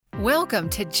Welcome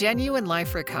to Genuine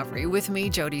Life Recovery with me,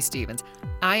 Jody Stevens.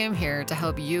 I am here to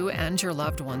help you and your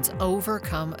loved ones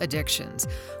overcome addictions.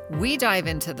 We dive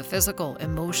into the physical,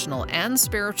 emotional, and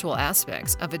spiritual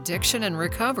aspects of addiction and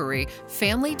recovery,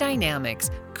 family dynamics,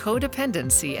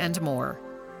 codependency, and more.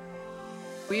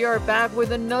 We are back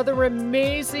with another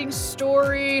amazing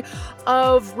story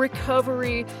of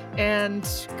recovery and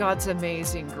God's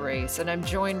amazing grace. And I'm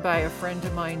joined by a friend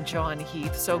of mine, John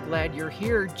Heath. So glad you're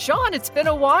here. John, it's been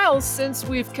a while since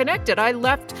we've connected. I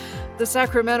left the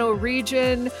Sacramento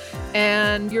region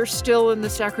and you're still in the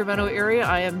Sacramento area.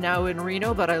 I am now in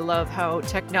Reno, but I love how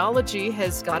technology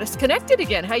has got us connected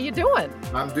again. How you doing?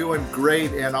 I'm doing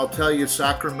great. And I'll tell you,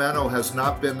 Sacramento has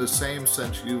not been the same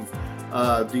since you've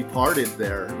departed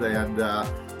there, and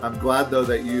I'm glad though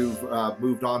that you've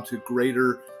moved on to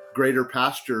greater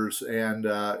pastures and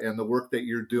the work that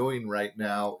you're doing right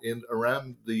now in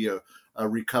around the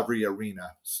recovery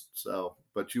arena. So,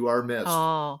 but you are missed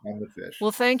on the fish.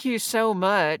 Well, thank you so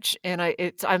much, and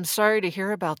I'm sorry to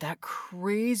hear about that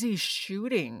crazy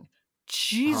shooting.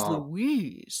 Jeez Oh,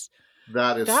 Louise.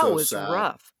 that is That so was sad.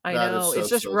 rough. I That is know. It's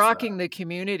just so sad. rocking the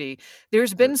community.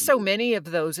 There's been so many of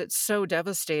those. It's so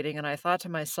devastating. And I thought to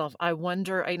myself, I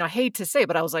wonder, I hate to say,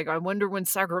 but I was like, I wonder when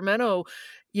Sacramento,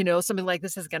 something like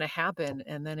this is going to happen.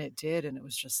 And then it did. And it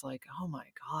was just like, oh my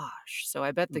gosh. So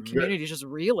I bet the Ve- community is just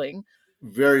reeling.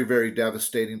 Very, very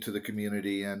devastating to the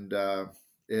community, and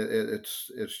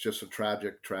it's just a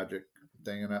tragic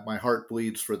thing. And my heart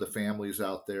bleeds for the families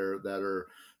out there that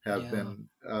have Yeah. been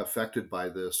affected by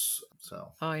this.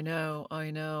 So I know, I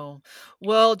know.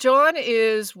 Well, John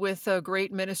is with a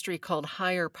great ministry called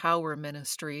Higher Power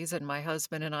Ministries, and my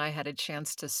husband and I had a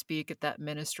chance to speak at that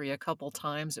ministry a couple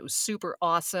times. It was super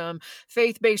awesome,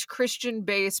 faith-based,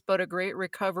 Christian-based, but a great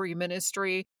recovery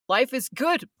ministry. Life is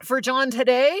good for John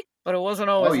today, but it wasn't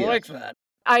oh always like yes. that.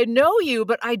 I know you,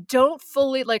 but I don't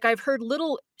fully, I've heard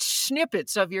little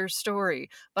snippets of your story,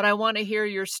 but I want to hear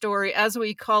your story, as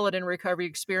we call it in recovery,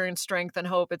 experience, strength, and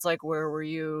hope. It's like, where were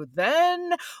you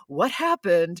then? What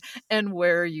happened? And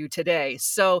where are you today?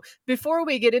 So before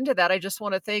we get into that, I just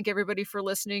want to thank everybody for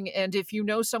listening. And if you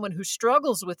know someone who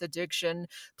struggles with addiction,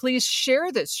 please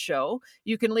share this show.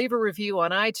 You can leave a review on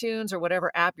iTunes or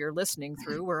whatever app you're listening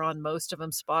through. We're on most of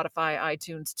them: Spotify,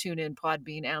 iTunes, TuneIn,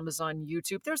 Podbean, Amazon,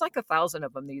 YouTube. There's like 1,000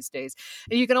 of them these days.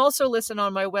 And you can also listen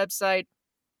on my website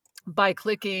by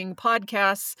clicking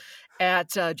podcasts at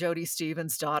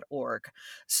jodystevens.org.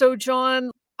 So,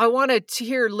 John, I wanted to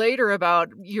hear later about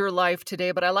your life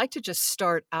today, but I like to just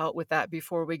start out with that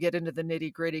before we get into the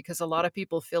nitty gritty, because a lot of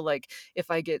people feel like if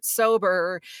I get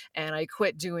sober and I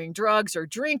quit doing drugs or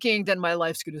drinking, then my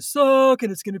life's going to suck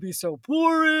and it's going to be so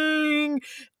boring.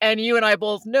 And you and I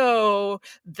both know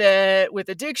that with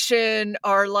addiction,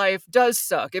 our life does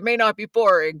suck. It may not be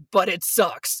boring, but it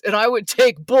sucks. And I would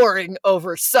take boring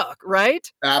over suck, right?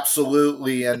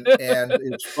 Absolutely. And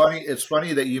it's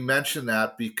funny that you mentioned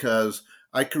that, because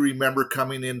I can remember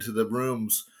coming into the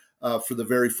rooms for the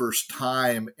very first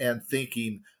time and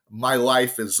thinking my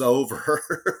life is over.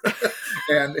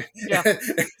 and, Yeah.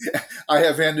 I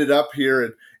have ended up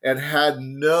here and had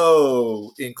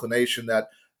no inclination that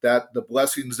the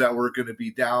blessings that were going to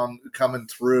be coming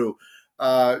through,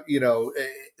 from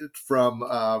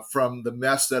the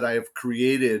mess that I have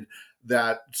created,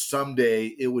 that someday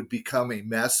it would become a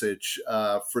message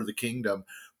for the kingdom.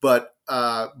 But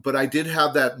I did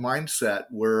have that mindset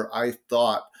where I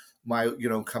thought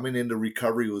coming into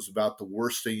recovery was about the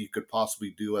worst thing you could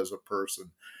possibly do as a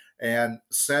person. And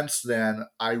since then,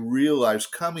 I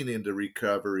realized coming into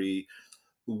recovery,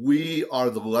 we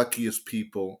are the luckiest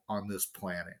people on this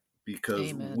planet, because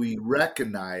Amen. we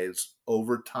recognize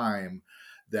over time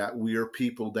that we are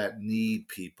people that need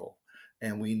people,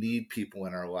 and we need people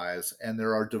in our lives. And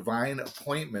there are divine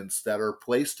appointments that are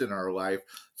placed in our life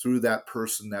through that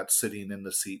person that's sitting in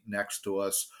the seat next to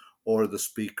us or the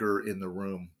speaker in the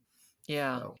room.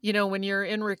 Yeah. So, When you're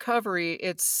in recovery,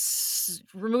 it's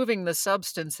removing the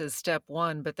substance is step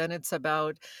one, but then it's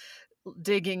about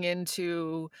digging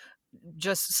into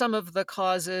just some of the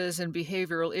causes and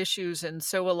behavioral issues. And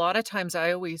so a lot of times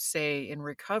I always say in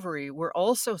recovery, we're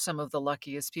also some of the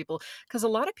luckiest people, because a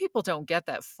lot of people don't get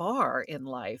that far in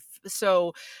life.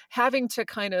 So having to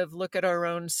kind of look at our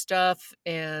own stuff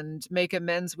and make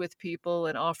amends with people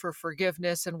and offer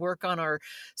forgiveness and work on our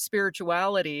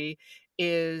spirituality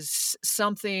is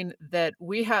something that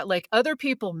we have. Like, other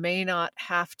people may not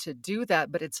have to do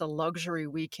that, but it's a luxury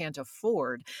we can't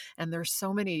afford. And there's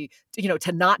so many,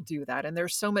 to not do that. And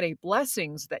there's so many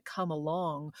blessings that come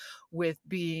along with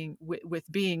being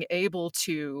able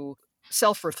to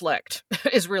self-reflect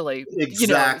is really,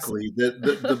 exactly.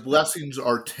 The blessings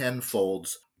are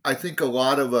tenfold. I think a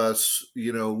lot of us,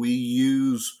 we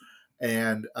use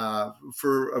and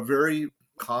for a very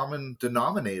common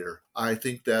denominator. I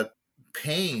think that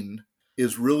pain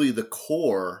is really the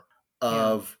core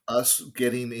Yeah. of us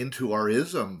getting into our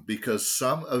ism because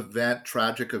some event,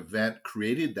 tragic event,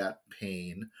 created that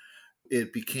pain.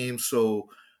 It became so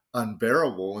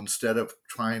unbearable. Instead of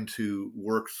trying to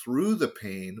work through the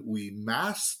pain, we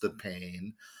masked the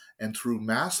pain, and through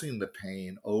masking the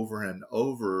pain over and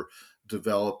over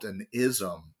developed an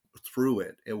ism through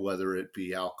it, whether it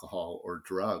be alcohol or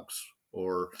drugs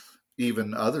or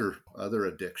even other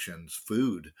addictions,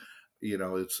 food.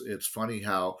 It's funny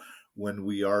how when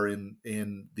we are in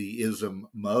the ism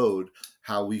mode,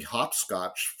 how we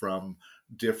hopscotch from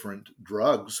different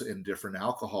drugs and different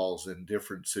alcohols in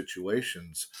different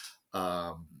situations.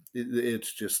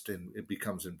 It's just it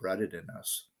becomes embedded in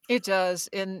us. It does,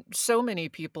 and so many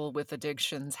people with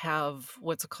addictions have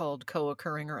what's called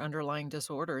co-occurring or underlying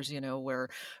disorders, where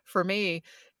for me,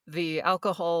 the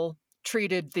alcohol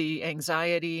treated the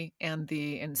anxiety and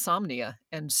the insomnia,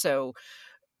 and so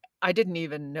I didn't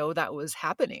even know that was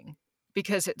happening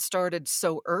because it started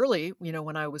so early,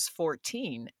 when I was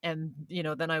 14, and,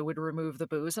 then I would remove the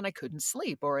booze and I couldn't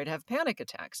sleep or I'd have panic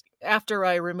attacks. After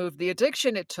I removed the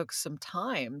addiction, it took some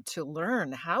time to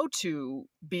learn how to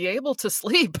be able to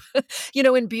sleep,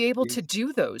 and be able to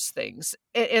do those things.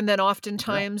 And then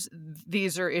Yeah, oftentimes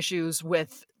these are issues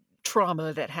with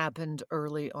trauma that happened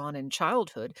early on in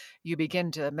childhood. You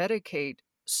begin to medicate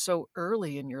so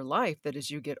early in your life that as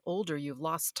you get older, you've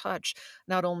lost touch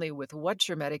not only with what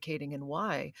you're medicating and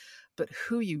why, but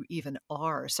who you even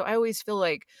are. So I always feel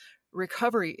like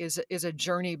recovery is a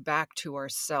journey back to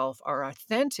ourself, our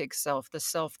authentic self, the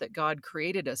self that God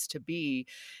created us to be,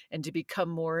 and to become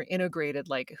more integrated,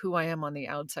 like who I am on the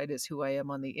outside is who I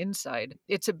am on the inside.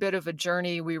 It's a bit of a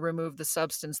journey. We remove the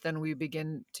substance, then we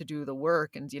begin to do the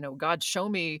work. And, God, show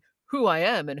me who I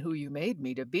am and who you made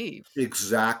me to be.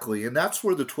 exactly. And that's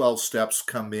where the 12 steps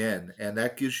come in. And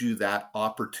that gives you that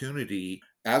opportunity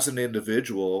as an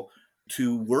individual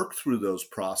to work through those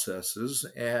processes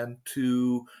and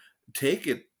to take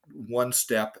it one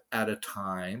step at a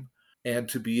time and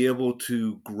to be able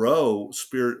to grow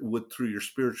spirit with through your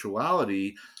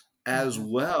spirituality as Mhm.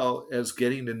 well as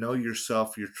getting to know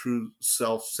yourself, your true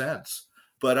self sense.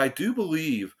 But I do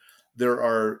believe there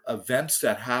are events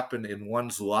that happen in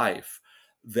one's life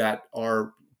that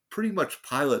are pretty much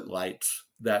pilot lights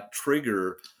that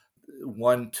trigger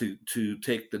one to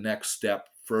take the next step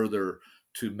further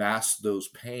to mask those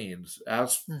pains.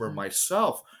 As for Mhm.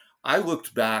 myself, I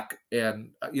looked back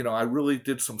and I really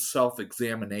did some self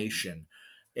examination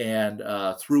and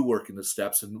through working the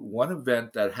steps. And one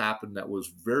event that happened that was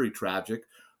very tragic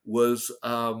was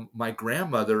my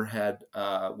grandmother had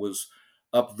was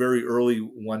up very early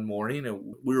one morning,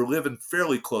 and we were living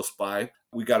fairly close by.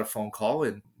 We got a phone call,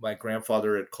 and my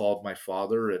grandfather had called my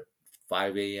father at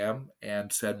 5 a.m.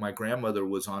 and said my grandmother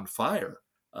was on fire.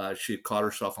 She had caught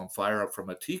herself on fire from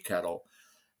a tea kettle.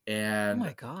 Oh And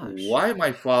my gosh. why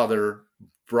my father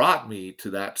brought me to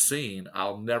that scene,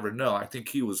 I'll never know. I think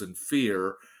he was in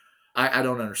fear. I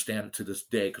don't understand it to this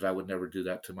day because I would never do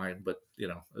that to mine, but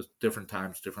it's different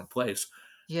times, different place.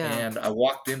 Yeah. And I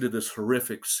walked into this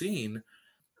horrific scene.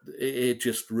 It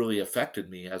just really affected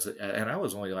me and I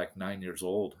was only like 9 years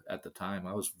old at the time.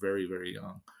 I was very, very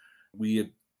young. We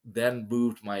had then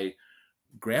moved my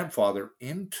grandfather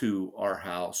into our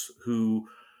house, who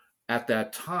at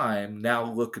that time, now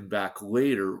looking back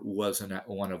later, was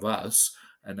one of us,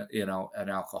 and an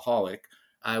alcoholic.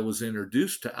 I was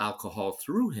introduced to alcohol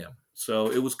through him,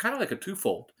 so it was kind of like a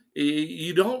twofold.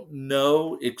 You don't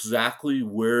know exactly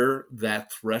where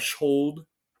that threshold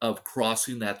of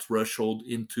crossing that threshold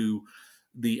into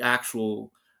the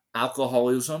actual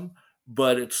alcoholism,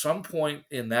 but at some point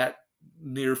in that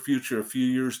near future, a few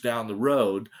years down the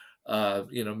road,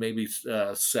 maybe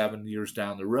 7 years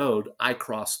down the road, I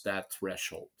crossed that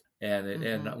threshold. And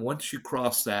Mhm. once you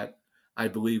cross that, I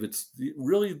believe it's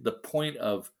really the point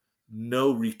of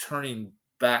no returning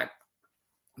back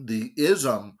the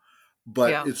ism,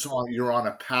 but Yeah. you're on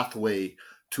a pathway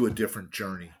to a different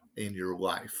journey in your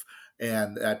life,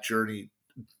 and that journey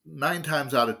 9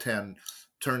 times out of 10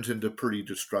 turns into pretty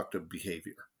destructive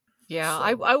behavior. Yeah, So,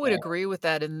 I would agree with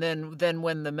that, and then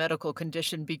when the medical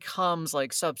condition becomes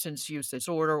like substance use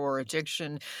disorder or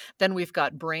addiction, then we've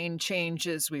got brain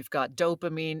changes, we've got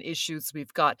dopamine issues,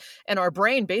 we've got and our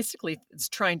brain basically is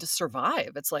trying to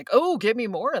survive. It's like, "Oh, give me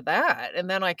more of that, and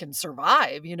then I can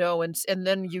survive," and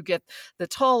then you get the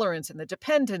tolerance and the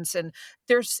dependence, and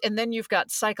then you've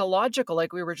got psychological,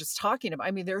 like we were just talking about.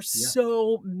 I mean, there's yeah.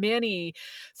 so many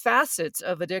facets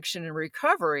of addiction and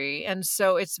recovery, and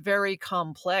so it's very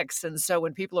complex, and so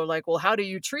when people are like, "Well, how do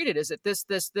you treat it? Is it this,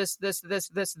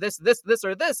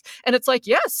 or this?" And it's like,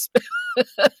 "Yes,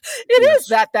 it is Yes.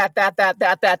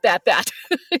 that."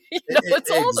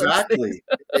 It's all those things. Exactly.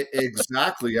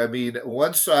 Exactly. I mean,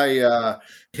 once I,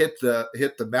 hit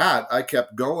the mat, I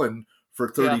kept going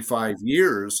for Yeah. 35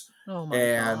 years, Oh my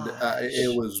and, it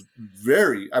gosh. was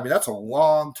very, I mean, that's a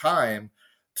long time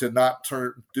to not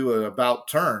do an about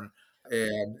turn,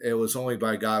 and it was only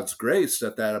by God's grace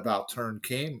that that about turn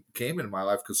came in my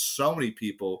life, because so many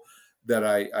people that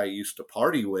I used to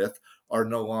party with are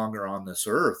no longer on this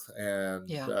earth, and,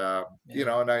 Yeah, you yeah,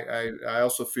 know, and I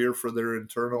also fear for their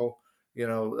internal,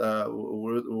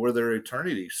 where their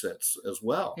eternity sits as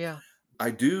well. yeah,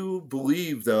 I do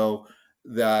believe, though,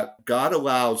 that God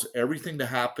allows everything to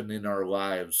happen in our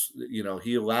lives.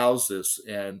 He allows this,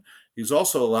 and He's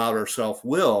also allowed our self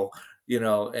will.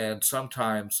 And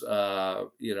sometimes, the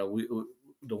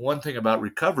one thing about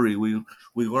recovery, we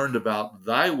learned about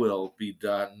Thy will be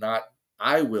done, not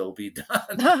I will be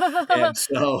done. And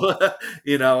so,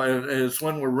 and it's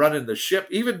when we're running the ship.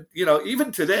 Even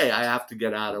today, I have to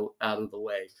get out of the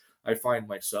way. I find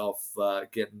myself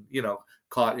getting,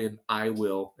 caught in I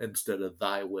will instead of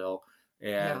thy will.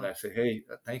 And yeah. I say, hey,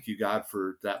 thank you, God,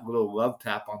 for that little love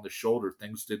tap on the shoulder.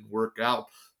 Things didn't work out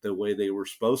the way they were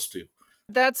supposed to.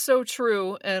 That's so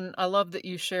true, and I love that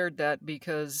you shared that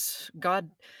because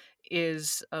God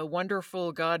is a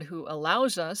wonderful God who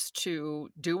allows us to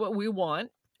do what we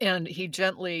want, and He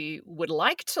gently would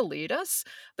like to lead us,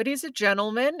 but He's a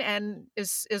gentleman, and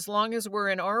as long as we're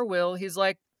in our will, He's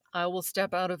like, "I will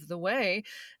step out of the way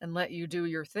and let you do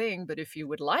your thing, but if you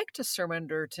would like to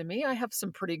surrender to me, I have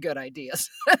some pretty good ideas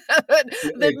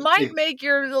that Ex- might ex- make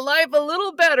your life a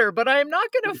little better, but I'm not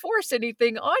gonna force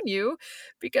anything on you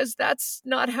because that's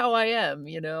not how I am.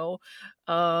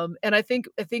 And I think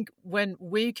when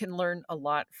we can learn a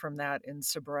lot from that in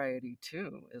sobriety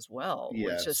too, as well.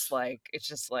 yes. It's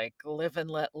just like live and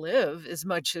let live as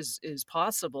much as is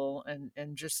possible, and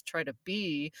just try to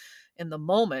be in the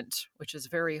moment, which is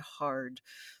very hard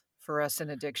for us in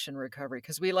addiction recovery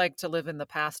because we like to live in the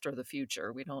past or the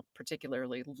future. We don't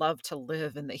particularly love to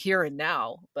live in the here and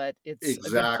now, but it's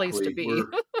a good place to Exactly. be.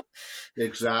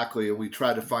 Exactly, and we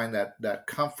try to find that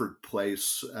comfort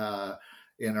place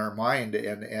in our mind,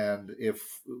 and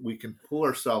if we can pull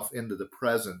ourselves into the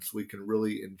presence, we can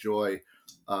really enjoy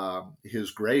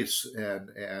His grace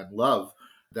and love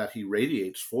that He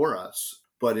radiates for us.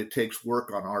 But it takes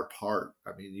work on our part.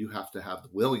 I mean, you have to have the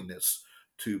willingness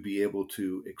to be able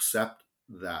to accept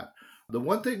that. The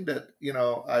one thing that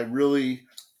I really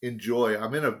enjoy,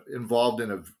 involved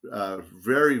in a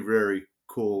very very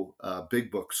cool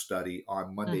big book study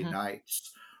on Monday Mhm.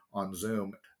 nights on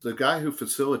Zoom. The guy who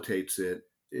facilitates it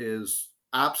is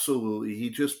absolutely, he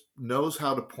just knows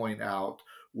how to point out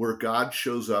where God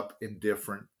shows up in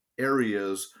different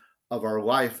areas of our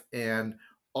life, and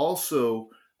also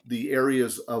the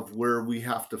areas of where we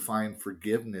have to find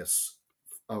forgiveness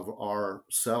of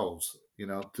ourselves,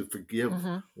 to forgive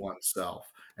Mhm.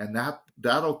 oneself. And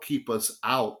that'll keep us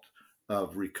out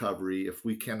of recovery if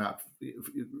we cannot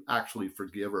actually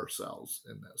forgive ourselves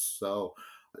in this. So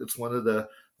it's one of the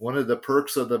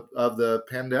perks of the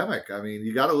pandemic. I mean,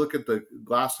 you got to look at the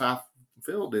glass half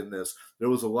filled in this. There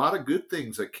was a lot of good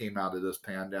things that came out of this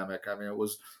pandemic. I mean, it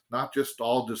was not just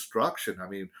all destruction. I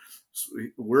mean,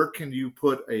 where can you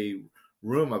put a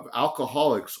room of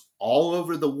alcoholics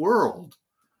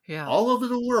Yeah. all over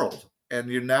the world, and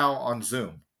you're now on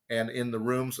Zoom and in the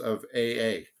rooms of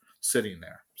AA sitting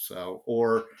there, so,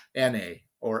 or NA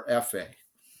or FA,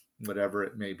 whatever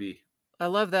it may be. I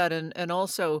love that, and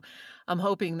also, I'm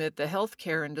hoping that the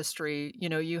healthcare industry,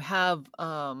 you have,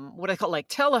 what I call, like,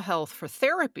 telehealth for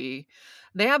therapy.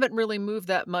 They haven't really moved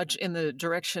that much in the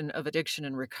direction of addiction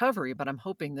and recovery, but I'm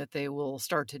hoping that they will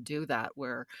start to do that,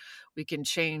 where we can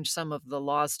change some of the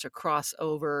laws to cross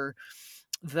over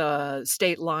the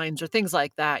state lines or things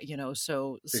like that.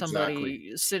 So Exactly.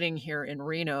 somebody sitting here in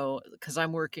Reno, because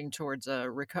I'm working towards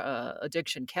a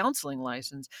addiction counseling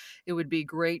license, it would be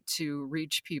great to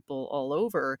reach people all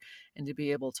over and to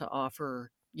be able to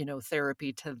offer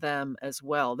therapy to them as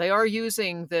well. They are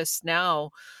using this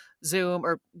now Zoom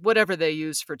or whatever they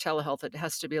use for telehealth, it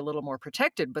has to be a little more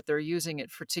protected, but they're using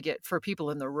it for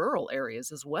people in the rural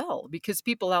areas as well, because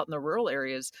people out in the rural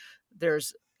areas,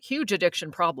 there's huge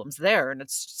addiction problems there, and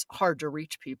it's hard to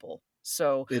reach people.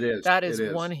 So It is. that It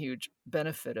is one is. huge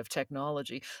benefit of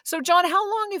technology. So, John, how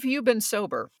long have you been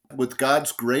sober? With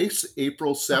God's grace,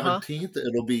 April Uh-huh. 17th,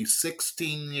 it'll be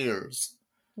 16 years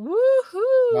on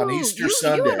Woohoo! Easter You and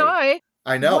Sunday. I,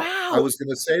 I know. I wow! was going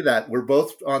to say that. We're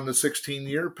both on the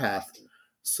 16-year path.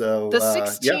 So, The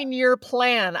yeah, 16-year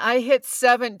plan. I hit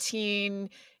 17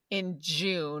 in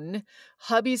June.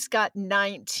 Hubby's got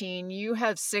 19. You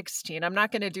have 16. I'm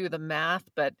not gonna do the math,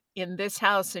 but in this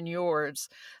house and yours,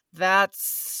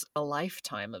 that's a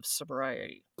lifetime of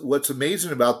sobriety. what's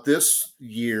amazing about this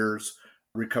year's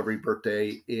recovery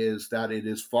birthday is that it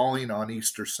is falling on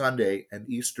Easter Sunday, and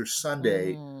Easter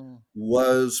Sunday Mm.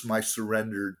 was my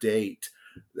surrender date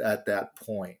at that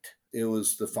point. It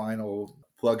was the final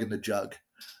plug in the jug,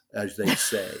 as they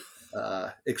say.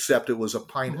 Except it was a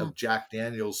pint Mhm. of Jack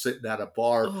Daniels sitting at a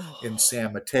bar in Oh.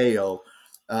 San Mateo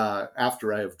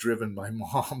after I have driven my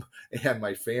mom and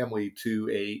my family to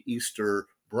a Easter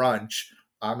brunch.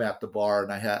 I'm at the bar,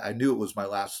 and I knew it was my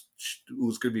last. It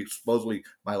was going to be supposedly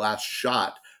my last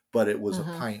shot, but it was a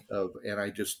Mhm. pint of, and I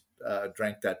just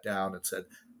drank that down and said,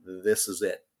 "This is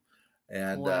it."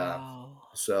 And Wow.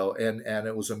 and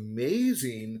it was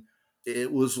amazing.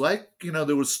 It was like,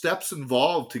 there was steps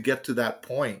involved to get to that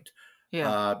point,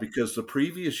 Yeah. because the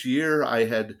previous year I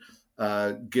had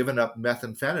given up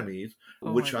methamphetamine, Oh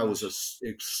my which I was a gosh.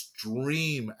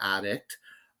 extreme addict.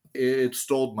 It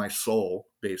stole my soul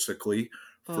basically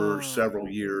for Oh. several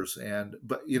years,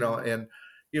 but Mhm.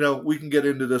 we can get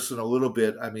into this in a little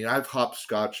bit. I mean, I've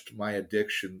hopscotched my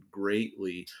addiction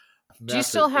greatly. Do you Method,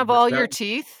 still have all your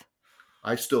teeth?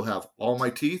 I still have all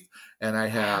my teeth and I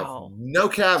have Wow. no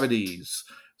cavities.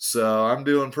 So I'm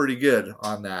doing pretty good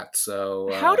on that.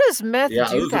 So How does meth yeah, it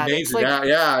do was that? It's amazing. like,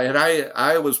 Yeah, yeah, and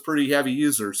I was pretty heavy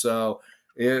user, so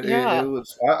it yeah.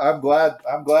 was. I'm glad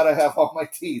I have all my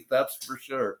teeth. That's for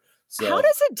sure. How So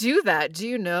does it do that? Do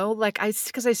you know? Like,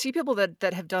 because I see people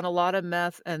that have done a lot of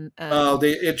meth oh, and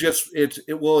they it just it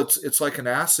well, it's like an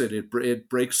acid. It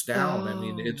breaks down. I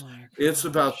mean, oh my it's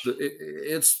about gosh.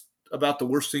 it's about the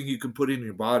worst thing you can put in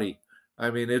your body.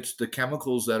 I mean, it's the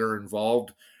chemicals that are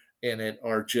involved in it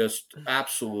are just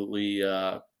absolutely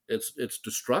it's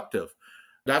destructive.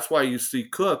 That's why you see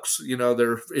cooks,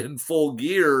 they're in full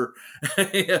gear,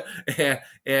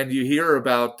 and you hear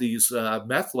about these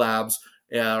meth labs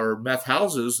or meth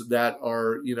houses that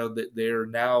are, that they're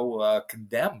now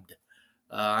condemned.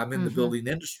 I'm in the Mhm. building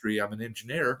industry. I'm an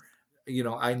engineer.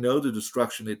 I know the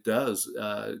destruction it does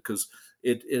because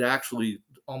it actually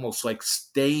almost like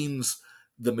stains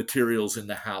the materials in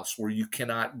the house where you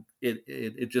cannot.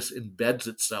 It just embeds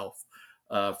itself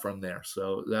from there.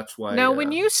 So that's why Now,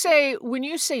 when you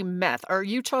say meth, are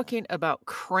you talking about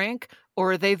crank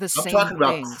or are they the I'm same talking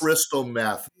about things? crystal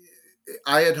meth.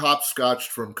 I had hopscotched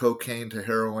from cocaine to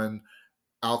heroin,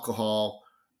 alcohol,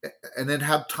 and then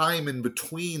had time in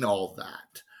between all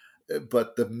that.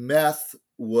 But the meth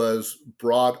was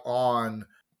brought on,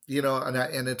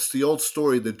 and it's the old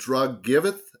story: the drug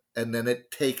giveth, and then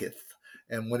it taketh.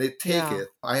 And when it Yeah. taketh,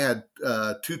 I had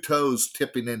two toes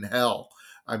tipping in hell.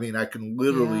 I mean, I can Yeah.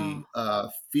 literally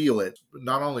feel it.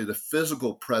 Not only the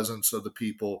physical presence of the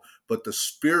people, but the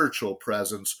spiritual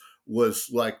presence was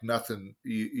like nothing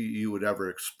you would ever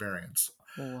experience.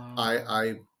 Wow.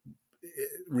 I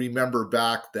remember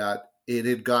back that it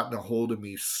had gotten a hold of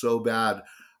me so bad.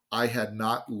 I had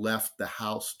not left the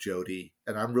house, Jody,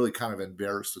 and I'm really kind of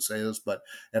embarrassed to say this,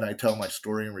 and I tell my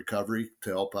story in recovery to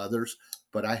help others,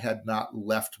 but I had not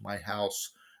left my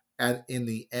house at in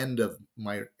the end of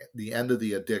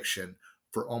the addiction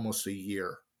for almost a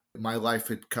year. My life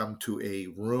had come to a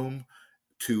room,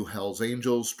 to Hell's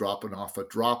Angels, dropping off a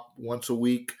drop once a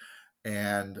week,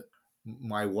 and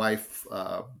my wife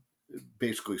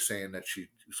basically saying that she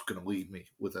was going to leave me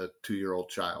with a 2-year-old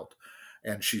child,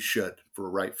 and she should, for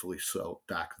rightfully so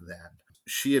back then.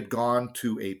 She had gone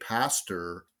to a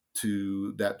pastor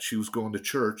to that she was going to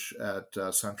church at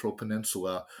Central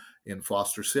Peninsula in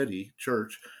Foster City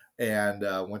Church, and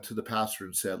went to the pastor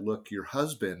and said, "Look, your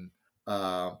husband."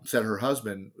 Said her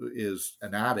husband is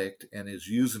an addict and is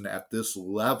using at this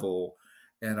level,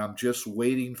 and I'm just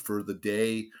waiting for the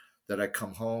day that I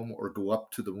come home or go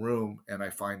up to the room and I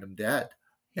find him dead.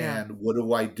 Yeah. And what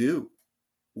do I do?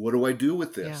 What do I do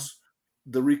with Yeah. this?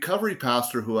 The recovery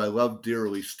pastor, who I love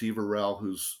dearly, Steve Arell,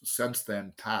 who's since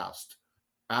then passed,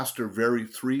 asked her very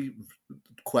three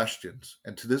questions.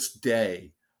 And to this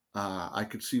day, I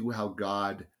could see how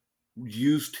God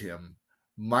used him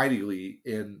mightily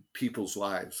in people's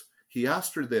lives. he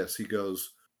asked her this. He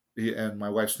goes, and my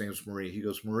wife's name's Marie. He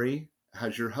goes, Marie,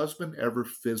 has your husband ever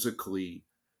physically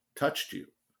touched you?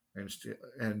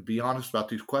 And be honest about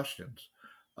these questions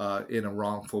in a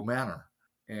wrongful manner.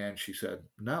 And she said,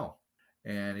 no.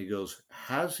 And he goes,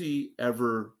 has he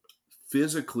ever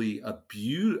physically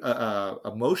abused,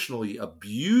 emotionally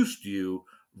abused you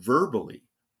verbally?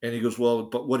 And he goes, well,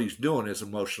 but what he's doing is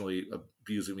emotionally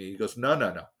abusing me. He goes, no,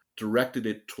 no, no. Directed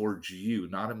it towards you,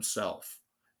 not himself.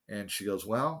 And she goes,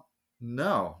 well,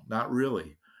 no, not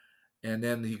really. And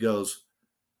then he goes,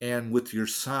 and with your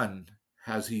son,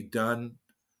 has he done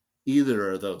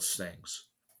either of those things,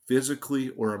 physically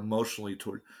or emotionally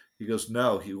toward? He goes,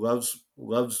 no, he loves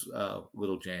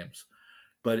little James,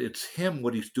 but it's him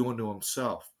what he's doing to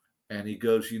himself. And he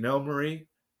goes, Marie,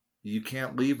 you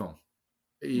can't leave him.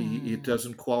 It Mm.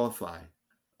 doesn't qualify.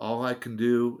 All I can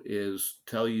do is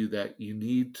tell you that you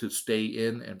need to stay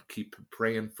in and keep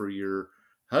praying for your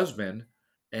husband.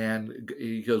 And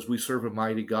he goes, we serve a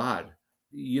mighty God.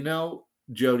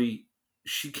 Jody,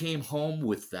 she came home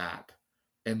with that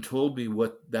and told me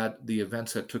the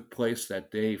events that took place that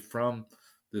day from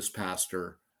this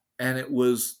pastor. And it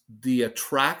was the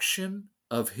attraction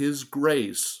of his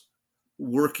grace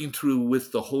working through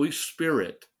with the Holy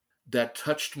Spirit that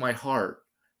touched my heart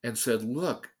and said,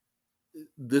 look,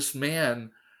 this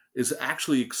man is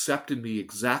actually accepting me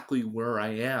exactly where I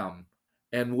am.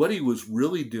 And what he was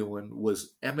really doing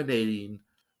was emanating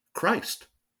Christ,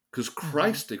 because Hmm.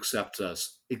 Christ accepts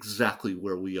us exactly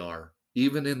where we are,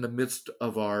 even in the midst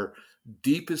of our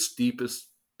deepest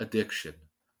addiction.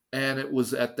 And it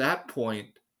was at that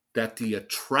point that the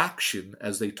attraction,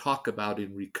 as they talk about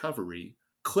in recovery,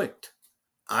 clicked.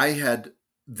 I had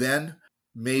then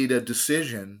made a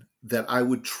decision that I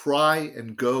would try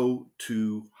and go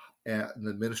to,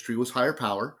 the ministry was Higher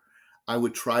Power. I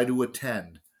would try to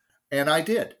attend. And I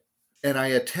did. And I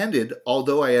attended,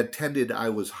 although I attended, I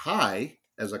was high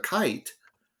as a kite,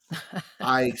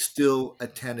 I still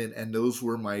attended. And those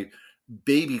were my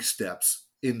baby steps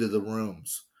into the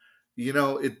rooms.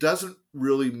 It doesn't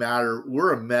really matter.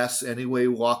 We're a mess anyway,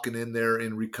 walking in there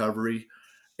in recovery,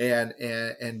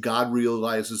 and God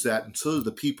realizes that, and so do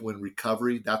the people in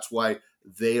recovery. That's why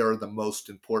they are the most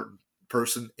important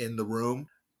person in the room.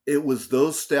 It was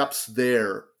those steps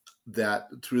there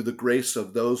that, through the grace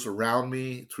of those around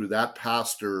me, through that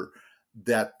pastor,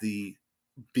 that the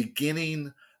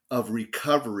beginning of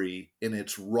recovery in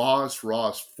its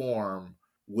rawest form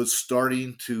was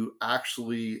starting to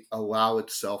actually allow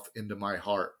itself into my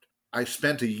heart. I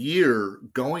spent a year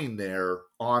going there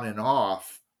on and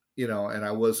off, and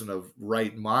I wasn't of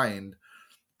right mind.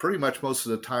 Pretty much most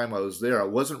of the time I was there, I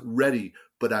wasn't ready,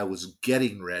 but I was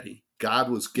getting ready. God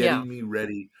was Yeah. getting me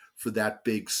ready for that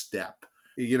big step.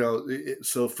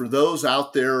 So for those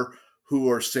out there who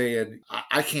are saying,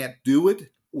 I can't do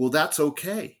it, well, that's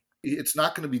okay. It's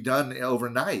not going to be done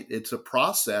overnight. It's a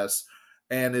process,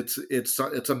 and it's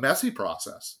a messy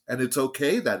process, and it's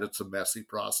okay that it's a messy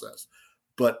process,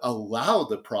 but allow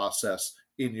the process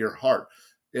in your heart.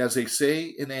 As they say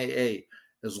in AA,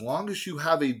 as long as you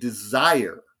have a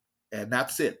desire, and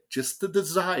that's it, just the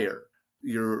desire,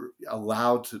 you're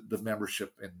allowed to the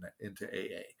membership into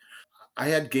AA. I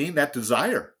had gained that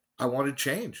desire. I wanted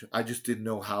change. I just didn't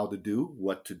know how to do,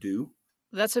 what to do.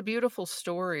 That's a beautiful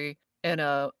story and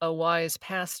a wise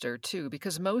pastor too,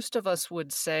 because most of us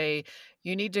would say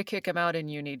you need to kick him out and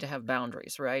you need to have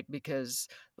boundaries, right? Because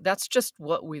that's just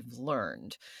what we've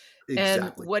learned. And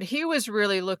Exactly. what he was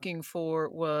really looking for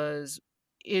was,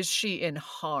 is she in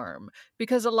harm?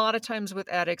 Because a lot of times with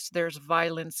addicts, there's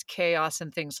violence, chaos,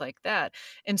 and things like that.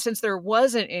 And since there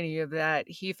wasn't any of that,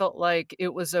 he felt like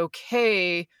it was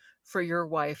okay for your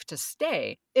wife to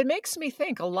stay. It makes me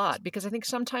think a lot because I think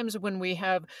sometimes when we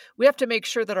have to make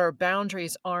sure that our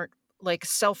boundaries aren't like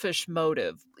selfish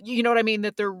motive. You know what I mean?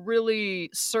 That they're really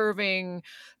serving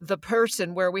the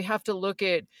person, where we have to look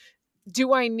at,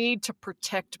 do I need to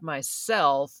protect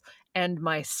myself and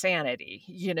my sanity,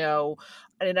 you know?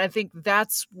 And I think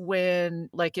that's when,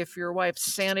 like, if your wife's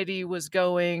sanity was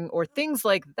going or things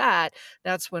like that,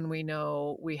 that's when we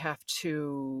know we have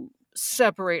to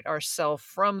separate ourselves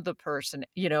from the person,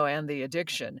 and the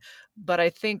addiction. But I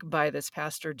think by this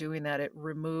pastor doing that, it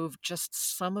removed just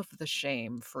some of the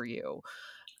shame for you.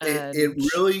 It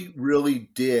And really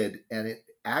did. And it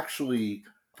actually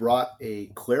brought a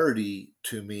clarity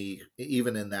to me,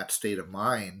 even in that state of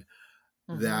mind,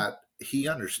 mhm, that he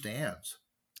understands.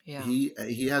 yeah.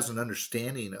 He has an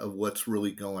understanding of what's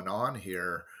really going on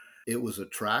here. It was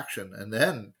attraction. And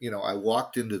then, I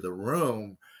walked into the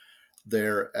room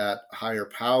there at Higher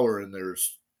Power, and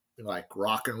there's like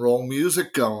rock and roll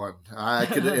music going. I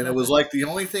could, and it was like the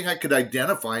only thing I could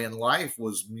identify in life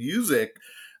was music.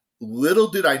 Little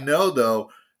did I know,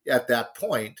 though, at that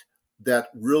point, that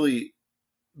really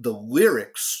the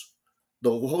lyrics,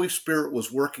 the Holy Spirit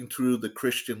was working through the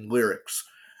Christian lyrics,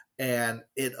 and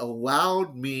it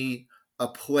allowed me a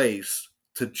place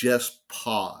to just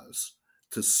pause,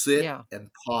 to sit Yeah. and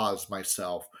pause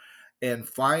myself and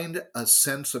find a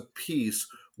sense of peace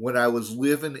when I was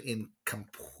living in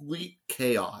complete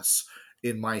chaos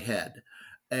in my head,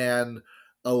 and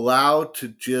allowed to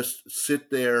just sit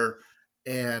there.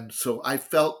 And so I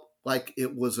felt like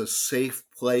it was a safe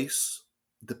place.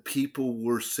 The people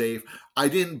were safe. I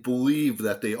didn't believe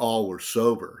that they all were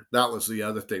sober. That was the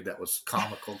other thing that was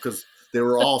comical, because they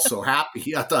were all so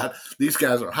happy. I thought these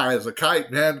guys are high as a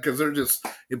kite, man, because they're just,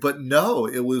 but no,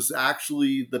 it was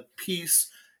actually the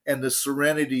peace and the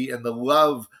serenity and the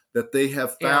love that they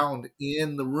have Yeah. found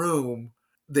in the room.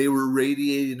 They were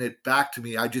radiating it back to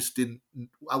me. I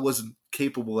wasn't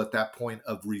capable at that point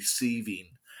of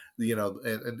receiving,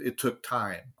 and it took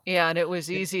time. Yeah, and it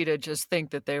was easy to just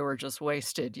think that they were just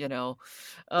wasted, but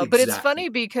it's Exactly. funny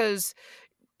because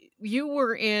you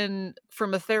were in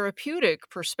from a therapeutic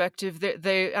perspective,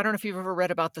 they I don't know if you've ever read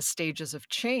about the stages of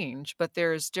change, but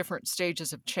there's different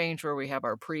stages of change where we have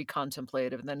our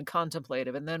pre-contemplative and then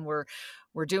contemplative, and then we're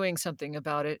doing something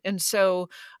about it. And so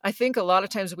I think a lot of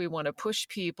times we want to push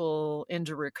people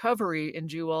into recovery and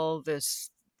do all this,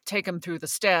 take them through the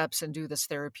steps and do this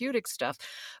therapeutic stuff.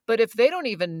 But if they don't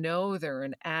even know they're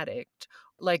an addict,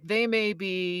 like they may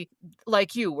be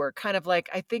like you were kind of like,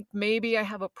 I think maybe I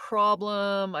have a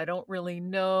problem. I don't really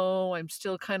know. I'm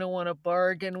still kind of want to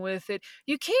bargain with it.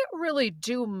 You can't really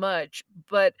do much,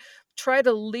 but try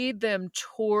to lead them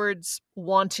towards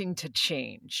wanting to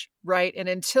change, right? And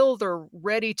until they're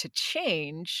ready to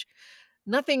change,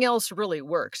 nothing else really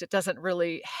works. It doesn't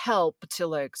really help to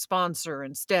like sponsor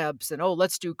and steps and, oh,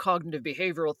 let's do cognitive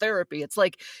behavioral therapy. It's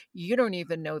like you don't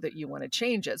even know that you want to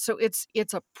change it. So it's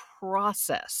a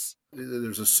process.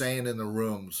 There's a saying in the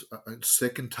rooms,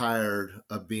 sick and tired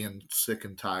of being sick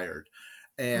and tired.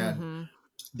 And Mhm.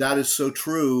 that is so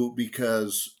true,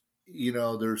 because,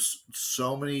 there's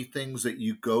so many things that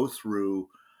you go through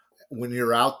when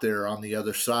you're out there on the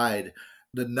other side.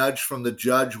 The nudge from the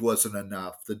judge wasn't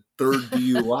enough. The third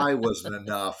DUI wasn't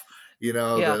enough.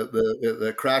 Yeah.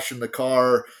 The crash in the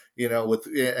car, with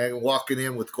and walking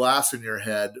in with glass in your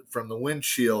head from the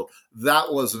windshield,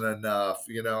 that wasn't enough.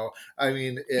 I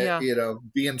mean, Yeah.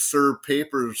 being served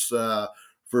papers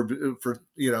for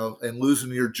and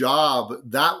losing your job,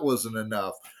 that wasn't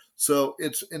enough. So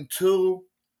it's until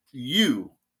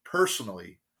you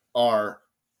personally are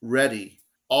ready,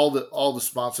 all the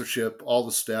sponsorship, all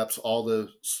the steps, all the,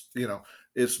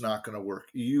 it's not going to work.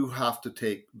 You have to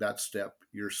take that step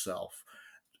yourself.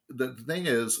 The thing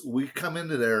is, we come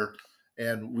into there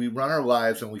and we run our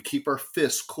lives and we keep our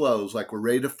fists closed like we're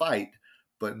ready to fight.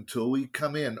 But until we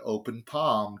come in open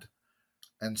palmed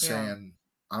and Yeah. saying,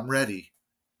 I'm ready,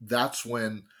 that's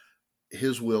when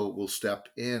his will step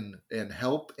in and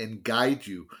help and guide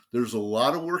you. There's a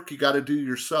lot of work you got to do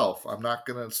yourself. I'm not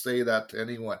going to say that to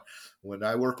anyone. When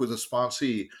I work with a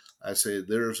sponsee, I say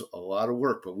there's a lot of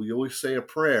work, but we always say a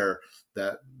prayer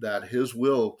that his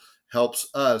will helps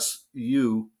us,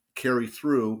 you carry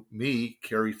through, me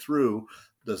carry through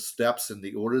the steps in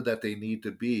the order that they need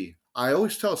to be. I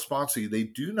always tell sponsee they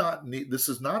do not need, this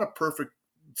is not a perfect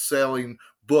selling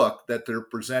book that they're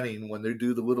presenting when they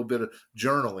do the little bit of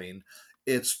journaling.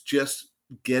 It's just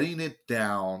getting it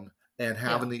down and Yeah.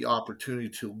 having the opportunity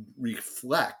to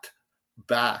reflect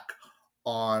back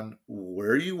on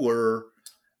where you were.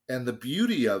 And the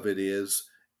beauty of it is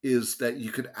that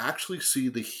you can actually see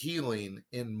the healing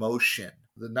in motion.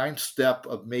 The ninth step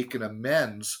of making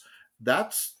amends,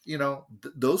 that's,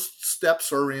 those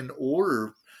steps are in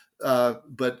order.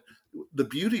 But the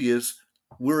beauty is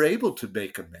we're able to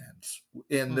make amends.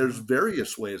 And there's Mhm.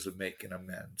 various ways of making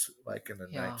amends, like in the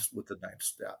Yeah. ninth, with the ninth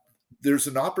step. There's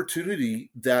an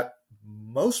opportunity that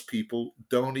most people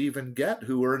don't even get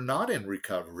who are not in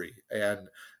recovery and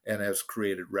has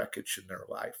created wreckage in their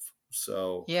life.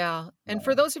 So, Yeah, and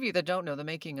for um, those of you that don't know, the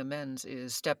making amends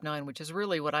is step 9, which is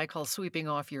really what I call sweeping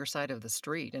off your side of the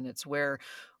street, and it's where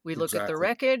we look at the exactly.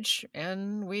 wreckage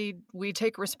and we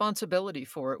take responsibility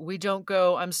for it. We don't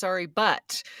go, "I'm sorry,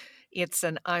 but," it's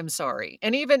an "I'm sorry."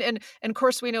 And even and of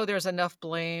course, we know there's enough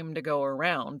blame to go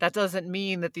around. That doesn't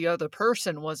mean that the other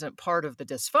person wasn't part of the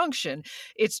dysfunction.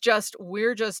 It's just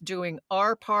we're just doing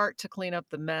our part to clean up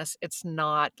the mess. It's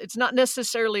not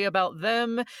necessarily about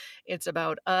them, it's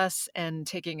about us and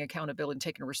taking accountability and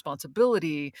taking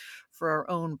responsibility for our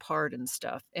own part and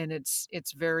stuff. And it's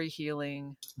very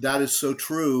healing. That is so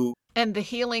true. And the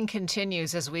healing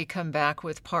continues as we come back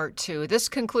with part 2. This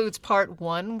concludes part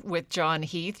 1 with John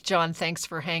Heath. John, thanks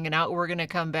for hanging out. We're going to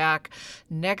come back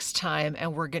next time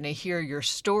and we're going to hear your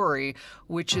story,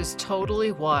 which is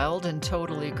totally wild and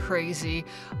totally crazy,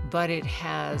 but it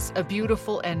has a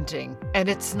beautiful ending. And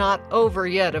it's not over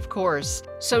yet, of course.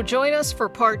 So join us for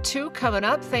part 2 coming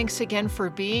up. Thanks again for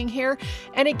being here.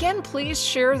 And again, please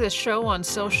share this show on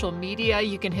social media.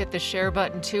 You can hit the share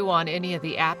button too on any of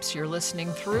the apps you're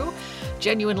listening through.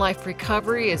 Genuine Life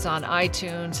Recovery is on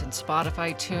iTunes and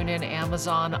Spotify, TuneIn,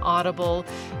 Amazon, Audible.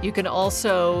 You can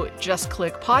also just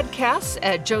click podcasts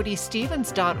at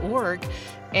jodystevens.org,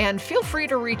 and feel free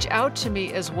to reach out to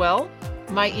me as well.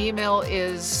 My email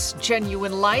is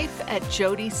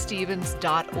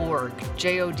genuinelife@jodystevens.org.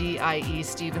 Jodie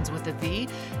Stevens with a V,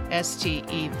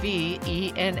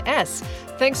 Stevens.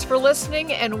 Thanks for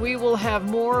listening, and we will have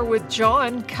more with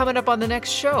John coming up on the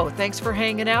next show. Thanks for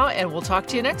hanging out, and we'll talk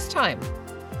to you next time.